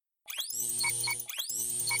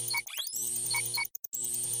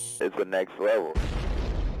It's the next level.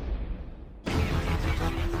 And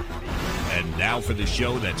now for the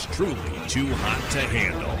show that's truly too hot to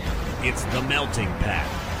handle. It's The Melting Pat,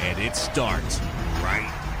 and it starts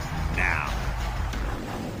right now.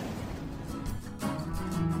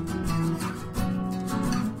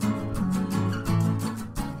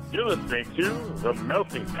 You're listening to The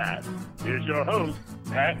Melting Pat. Here's your host,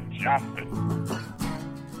 Pat Johnson.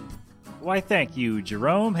 Why, thank you,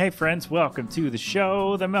 Jerome. Hey, friends, welcome to the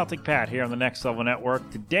show, The Melting Pat, here on the Next Level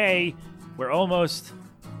Network. Today, we're almost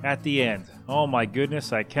at the end. Oh, my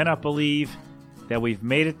goodness, I cannot believe that we've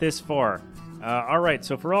made it this far. All right,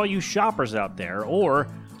 so for all you shoppers out there, or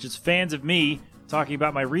just fans of me talking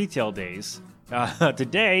about my retail days,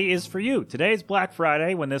 today is for you. Today is Black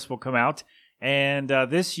Friday when this will come out. And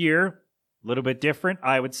this year, a little bit different,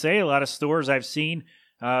 I would say. A lot of stores I've seen,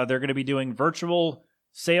 they're going to be doing virtual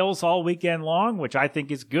sales all weekend long, which I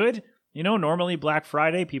think is good. You know, normally Black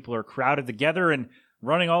Friday, people are crowded together and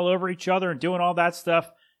running all over each other and doing all that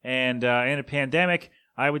stuff. And in a pandemic,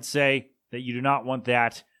 I would say that you do not want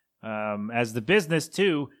that. As the business,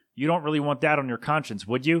 too, you don't really want that on your conscience,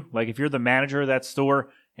 would you? Like if you're the manager of that store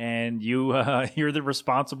and you're the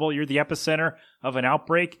responsible, you're the epicenter of an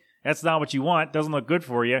outbreak, that's not what you want. Doesn't look good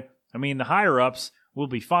for you. I mean, the higher-ups will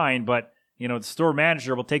be fine, but, you know, the store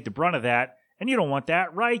manager will take the brunt of that, and you don't want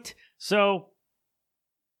that, right? So,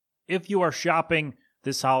 if you are shopping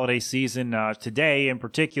this holiday season, today in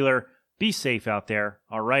particular, be safe out there,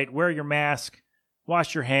 all right? Wear your mask,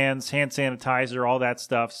 wash your hands, hand sanitizer, all that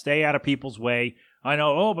stuff. Stay out of people's way. I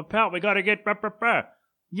know, oh, but Pat, we got to get...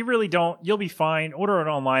 You really don't. You'll be fine. Order it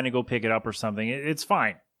online and go pick it up or something. It's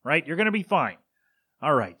fine, right? You're going to be fine.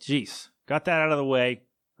 All right, geez. Got that out of the way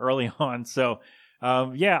early on. So,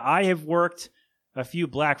 I have worked a few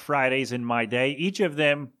Black Fridays in my day, each of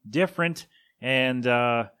them different and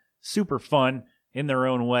super fun in their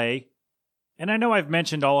own way. And I know I've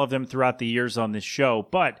mentioned all of them throughout the years on this show,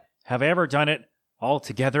 but have I ever done it all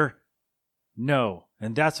together? No.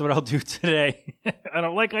 And that's what I'll do today.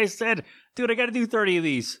 And like I said, dude, I got to do 30 of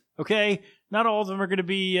these, okay? Not all of them are going to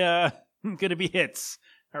be hits.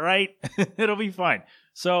 All right? It'll be fine.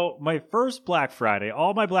 So my first Black Friday,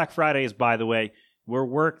 all my Black Fridays, by the way, were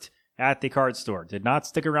worked at the card store. Did not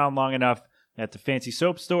stick around long enough at the fancy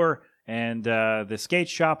soap store, and the skate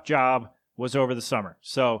shop job was over the summer.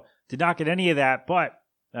 So did not get any of that, but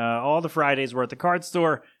all the Fridays were at the card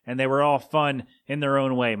store, and they were all fun in their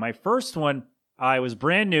own way. My first one, I was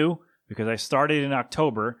brand new because I started in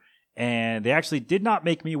October, and they actually did not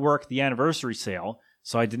make me work the anniversary sale,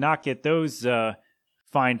 so I did not get those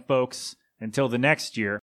fine folks until the next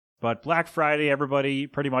year. But Black Friday, everybody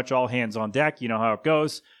pretty much all hands on deck. You know how it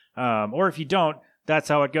goes. Or if you don't, that's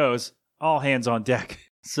how it goes. All hands on deck.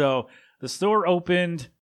 So the store opened,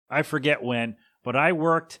 I forget when, but I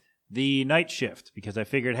worked the night shift because I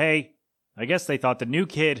figured, hey, I guess they thought the new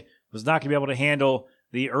kid was not going to be able to handle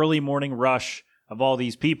the early morning rush of all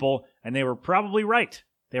these people. And they were probably right.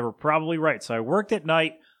 So I worked at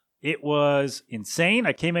night. It was insane.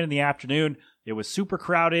 I came in the afternoon. It was super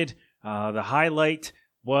crowded. The highlight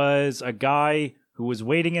was a guy who was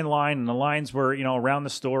waiting in line, and the lines were, around the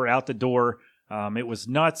store, out the door. It was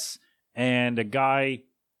nuts. And a guy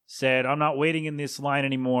said, I'm not waiting in this line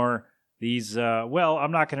anymore.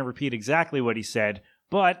 I'm not going to repeat exactly what he said,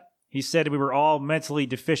 but he said we were all mentally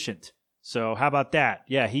deficient. So how about that?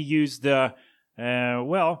 Yeah, he used a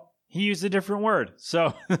different word.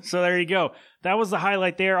 So there you go. That was the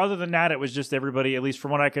highlight there. Other than that, it was just everybody, at least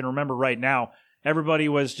from what I can remember right now, everybody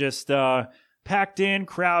was just packed in,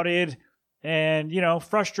 crowded, and,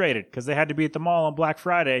 frustrated because they had to be at the mall on Black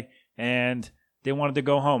Friday and they wanted to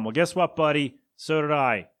go home. Well, guess what, buddy? So did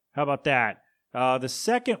I. How about that? The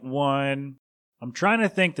second one, I'm trying to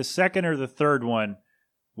think the second or the third one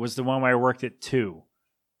was the one where I worked at 2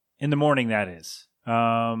 in the morning, that is.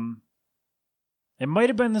 It might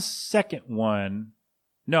have been the second one.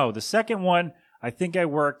 No, the second one, I think I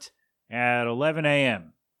worked at 11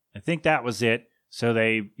 a.m. I think that was it. So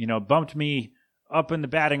they, bumped me up in the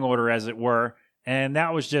batting order, as it were, and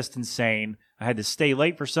that was just insane. I had to stay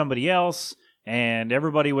late for somebody else, and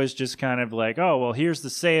everybody was just kind of like, oh, well, here's the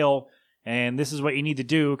sale, and this is what you need to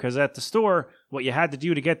do, because at the store, what you had to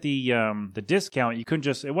do to get the discount, you couldn't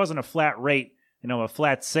just, it wasn't a flat rate, a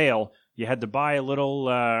flat sale. You had to buy a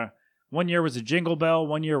little, one year was a Jingle Bell,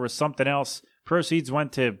 one year was something else. Proceeds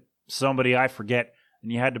went to somebody, I forget,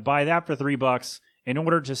 and you had to buy that for $3 in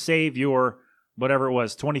order to save your, whatever it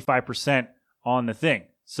was, 25% on the thing.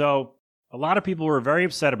 So a lot of people were very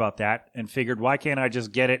upset about that and figured, why can't I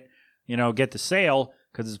just get it, get the sale,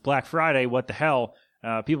 because it's Black Friday, what the hell?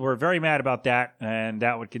 People were very mad about that, and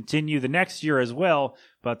that would continue the next year as well.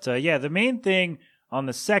 But the main thing on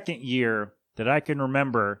the second year that I can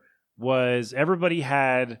remember was everybody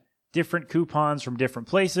had different coupons from different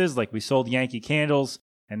places. Like we sold Yankee candles,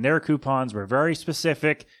 and their coupons were very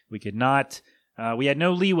specific. We could not, we had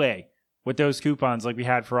no leeway with those coupons like we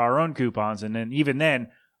had for our own coupons. And then even then,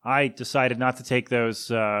 I decided not to take those,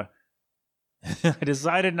 I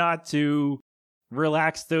decided not to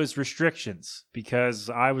relax those restrictions because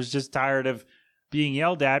I was just tired of being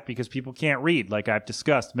yelled at because people can't read, like I've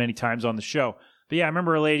discussed many times on the show. But yeah, I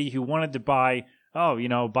remember a lady who wanted to buy,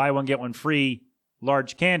 buy one, get one free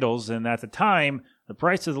large candles. And at the time, the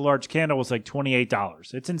price of the large candle was like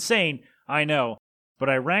 $28. It's insane, I know. But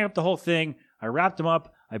I rang up the whole thing. I wrapped them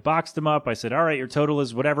up. I boxed them up. I said, all right, your total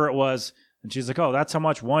is whatever it was. And she's like, oh, that's how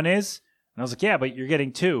much one is? And I was like, yeah, but you're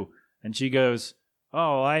getting two. And she goes,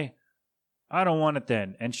 oh, I don't want it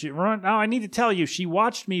then. And now I need to tell you, she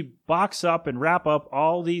watched me box up and wrap up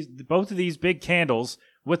both of these big candles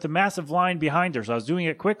with the massive line behind her. So I was doing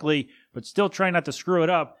it quickly, but still trying not to screw it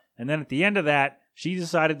up. And then at the end of that, she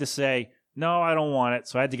decided to say, no, I don't want it.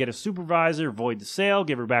 So I had to get a supervisor, void the sale,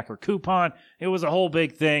 give her back her coupon. It was a whole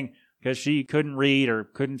big thing because she couldn't read or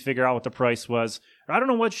couldn't figure out what the price was. I don't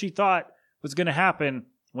know what she thought was going to happen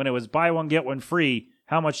when it was buy one, get one free,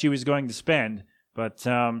 how much she was going to spend. But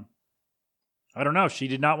I don't know. She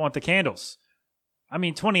did not want the candles. I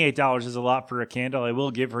mean, $28 is a lot for a candle. I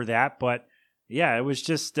will give her that. But yeah, it was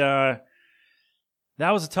just, that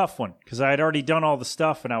was a tough one because I had already done all the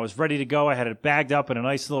stuff and I was ready to go. I had it bagged up in a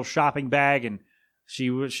nice little shopping bag and she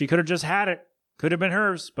could have just had it. Could have been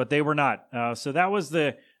hers, but they were not. So that's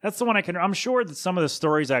the one I'm sure that some of the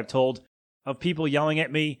stories I've told of people yelling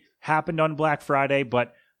at me happened on Black Friday,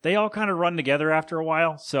 but they all kind of run together after a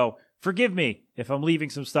while. So forgive me if I'm leaving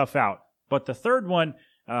some stuff out. But the third one,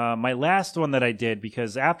 my last one that I did,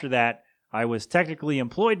 because after that, I was technically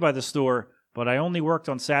employed by the store, but I only worked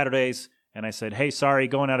on Saturdays. And I said, hey, sorry,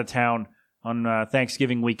 going out of town on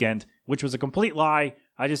Thanksgiving weekend, which was a complete lie.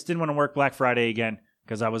 I just didn't want to work Black Friday again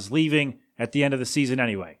because I was leaving at the end of the season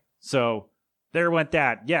anyway. So there went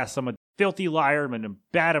that. Yes, I'm a filthy liar. I'm a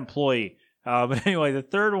bad employee. But anyway, the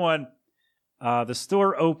third one, the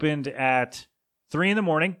store opened at 3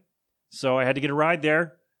 a.m. So I had to get a ride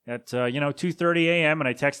there at 2:30 a.m. And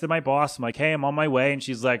I texted my boss. I'm like, hey, I'm on my way. And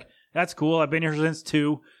she's like, that's cool. I've been here since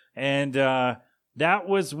 2. And that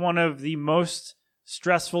was one of the most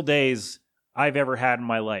stressful days I've ever had in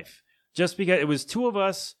my life. Just because it was 2 of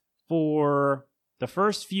us for the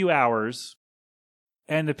first few hours.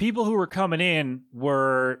 And the people who were coming in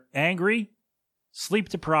were angry, sleep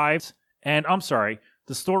deprived. And I'm sorry,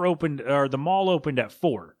 the mall opened at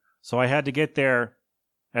 4. So I had to get there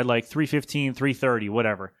at like 3:15, 3:30,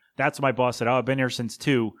 whatever. That's what my boss said. Oh, I've been here since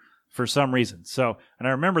 2 for some reason. So, and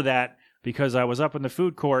I remember that because I was up in the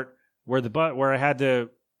food court where I had to,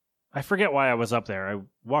 I forget why I was up there. I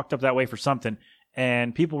walked up that way for something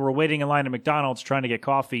and people were waiting in line at McDonald's trying to get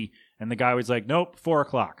coffee. And the guy was like, nope,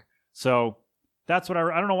 4:00. So that's what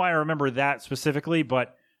I don't know why I remember that specifically,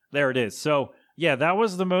 but there it is. So yeah, that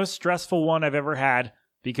was the most stressful one I've ever had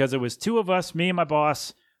because it was 2 of us, me and my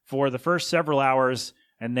boss, for the first several hours.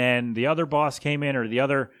 And then the other boss came in or the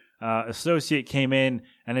other associate came in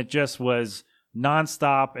and it just was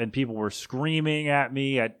nonstop and people were screaming at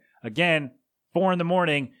me at, again, 4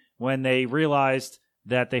 a.m. when they realized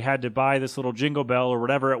that they had to buy this little jingle bell or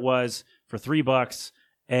whatever it was for $3.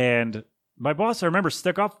 And my boss, I remember,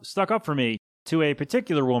 stuck up for me to a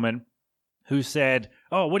particular woman who said,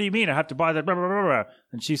 oh, what do you mean I have to buy the blah, blah, blah, blah?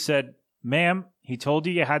 And she said, ma'am, he told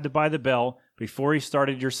you had to buy the bell before he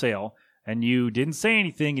started your sale. And you didn't say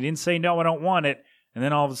anything. You didn't say, no, I don't want it. And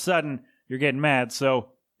then all of a sudden, you're getting mad. So,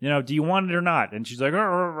 do you want it or not? And she's like,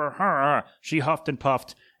 she huffed and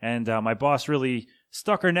puffed. And my boss really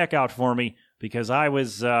stuck her neck out for me because I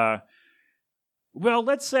was,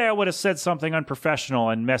 let's say I would have said something unprofessional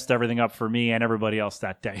and messed everything up for me and everybody else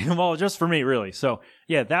that day. Well, just for me, really. So,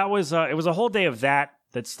 yeah, that was, it was a whole day of that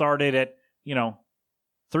started at,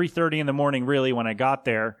 3:30 in the morning, really, when I got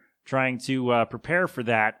there, trying to prepare for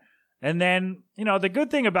that. And then, the good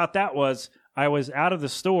thing about that was I was out of the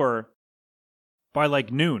store by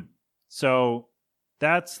like noon. So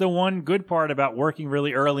that's the one good part about working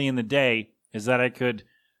really early in the day is that I could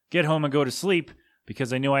get home and go to sleep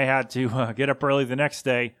because I knew I had to get up early the next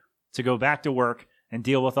day to go back to work and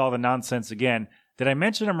deal with all the nonsense again. Did I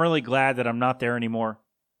mention I'm really glad that I'm not there anymore?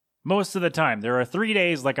 Most of the time. There are 3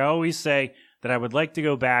 days, like I always say, that I would like to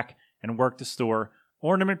go back and work the store.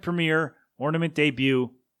 Ornament premiere, ornament debut.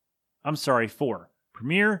 4.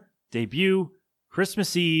 Premiere, debut,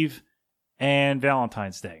 Christmas Eve, and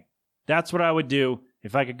Valentine's Day. That's what I would do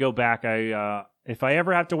if I could go back, if I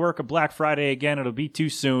ever have to work a Black Friday again, it'll be too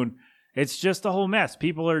soon. It's just a whole mess.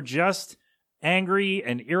 People are just angry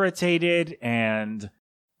and irritated and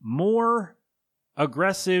more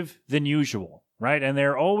aggressive than usual, right? And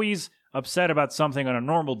they're always upset about something on a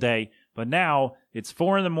normal day, but now it's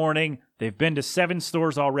 4 a.m. They've been to 7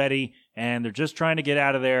 stores already, and they're just trying to get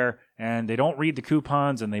out of there, and they don't read the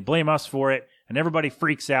coupons, and they blame us for it, and everybody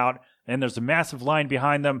freaks out, and there's a massive line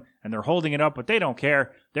behind them, and they're holding it up, but they don't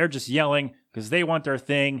care. They're just yelling because they want their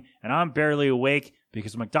thing, and I'm barely awake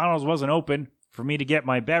because McDonald's wasn't open for me to get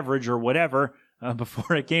my beverage or whatever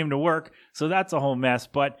before I came to work, so that's a whole mess.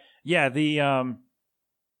 But yeah,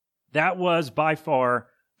 that was by far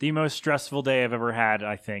the most stressful day I've ever had,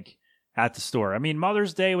 I think, at the store. I mean,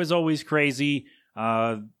 Mother's Day was always crazy.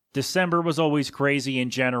 December was always crazy in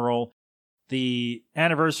general. The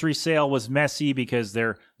anniversary sale was messy because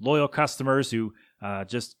they're loyal customers who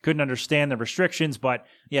just couldn't understand the restrictions. But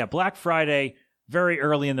yeah, Black Friday, very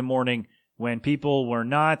early in the morning when people were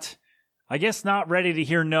not ready to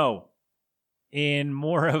hear no. They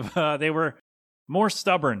were more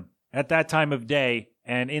stubborn at that time of day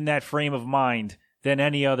and in that frame of mind than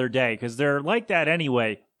any other day, because they're like that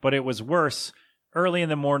anyway, but it was worse early in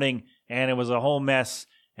the morning, and it was a whole mess.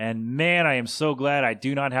 And man, I am so glad I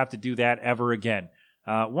do not have to do that ever again.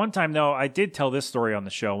 One time, though, I did tell this story on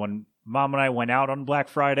the show. When Mom and I went out on Black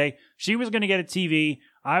Friday, she was going to get a TV.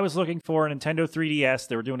 I was looking for a Nintendo 3DS.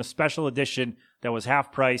 They were doing a special edition that was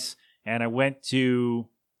half price, and I went to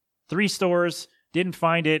 3 stores, didn't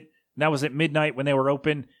find it. And that was at midnight when they were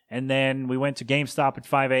open. And then we went to GameStop at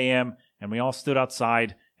 5 a.m., and we all stood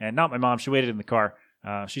outside. And not my mom, she waited in the car.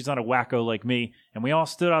 She's not a wacko like me. And we all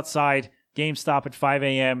stood outside GameStop at 5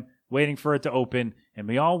 a.m., waiting for it to open. And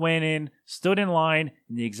we all went in, stood in line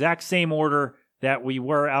in the exact same order that we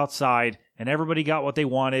were outside. And everybody got what they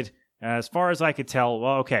wanted. As far as I could tell,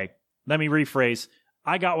 well, okay, let me rephrase.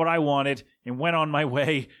 I got what I wanted and went on my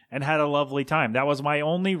way and had a lovely time. That was my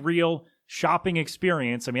only real shopping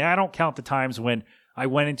experience. I mean, I don't count the times when I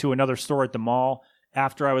went into another store at the mall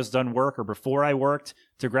after I was done work or before I worked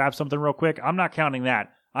to grab something real quick. I'm not counting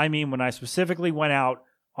that. I mean, when I specifically went out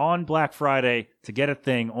on Black Friday to get a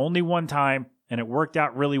thing only one time, and it worked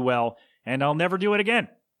out really well, and I'll never do it again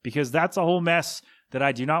because that's a whole mess that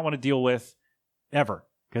I do not want to deal with ever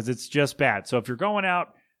because it's just bad. So if you're going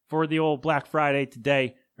out for the old Black Friday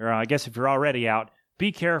today, or I guess if you're already out,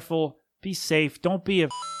 be careful, be safe, don't be a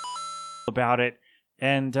about it,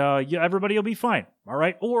 and everybody will be fine, all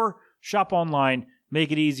right? Or shop online,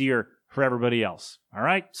 make it easier for everybody else, all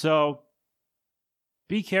right? So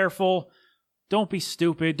be careful, don't be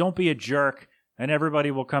stupid, don't be a jerk, and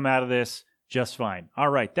everybody will come out of this just fine. All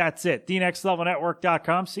right, that's it.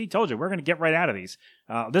 TheNextLevelNetwork.com. See, told you, we're going to get right out of these.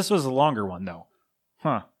 This was a longer one, though.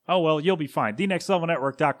 Oh, well, you'll be fine.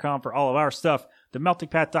 TheNextLevelNetwork.com for all of our stuff.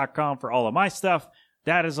 TheMeltingPat.com for all of my stuff.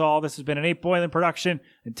 That is all. This has been an 8 Boiling production.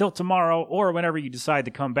 Until tomorrow, or whenever you decide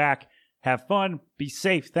to come back, have fun, be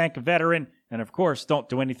safe, thank a veteran, and of course, don't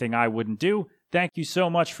do anything I wouldn't do. Thank you so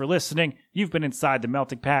much for listening. You've been inside the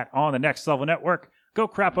Melting Pat on the Next Level Network. Go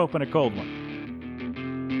crap open a cold one.